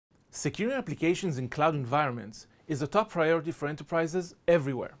Securing applications in cloud environments is a top priority for enterprises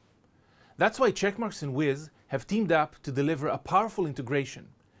everywhere. That's why Checkmarx and Wiz have teamed up to deliver a powerful integration,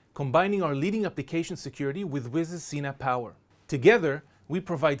 combining our leading application security with Wiz's CNAPP power. Together, we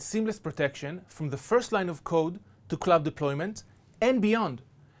provide seamless protection from the first line of code to cloud deployment and beyond,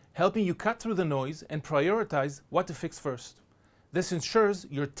 helping you cut through the noise and prioritize what to fix first. This ensures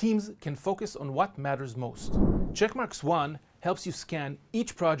your teams can focus on what matters most. Checkmarx One helps you scan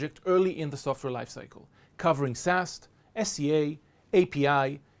each project early in the software lifecycle, covering SAST, SCA,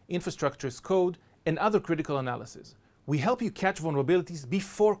 API, infrastructure as code, and other critical analysis. We help you catch vulnerabilities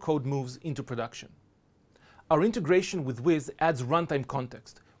before code moves into production. Our integration with Wiz adds runtime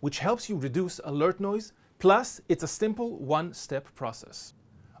context, which helps you reduce alert noise, plus it's a simple one-step process.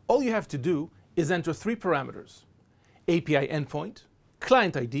 All you have to do is enter 3 parameters: API endpoint,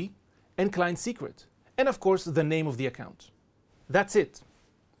 client ID, and client secret, and of course the name of the account. That's it.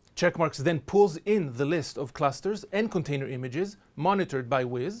 Checkmarx then pulls in the list of clusters and container images monitored by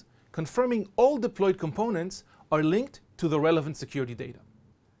Wiz, confirming all deployed components are linked to the relevant security data.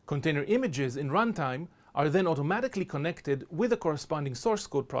 Container images in runtime are then automatically connected with the corresponding source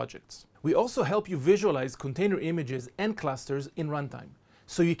code projects. We also help you visualize container images and clusters in runtime,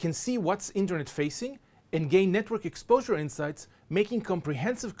 so you can see what's internet-facing and gain network exposure insights, making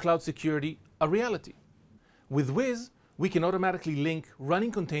comprehensive cloud security a reality. With Wiz, we can automatically link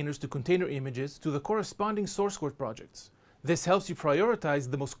running containers to container images to the corresponding source code projects. This helps you prioritize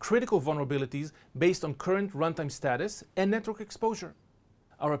the most critical vulnerabilities based on current runtime status and network exposure.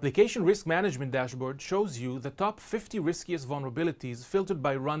 Our application risk management dashboard shows you the top 50 riskiest vulnerabilities filtered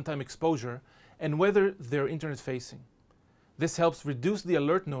by runtime exposure and whether they're internet-facing. This helps reduce the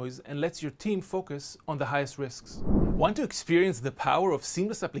alert noise and lets your team focus on the highest risks. Want to experience the power of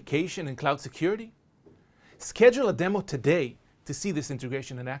seamless application and cloud security? Schedule a demo today to see this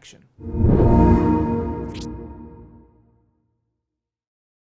integration in action.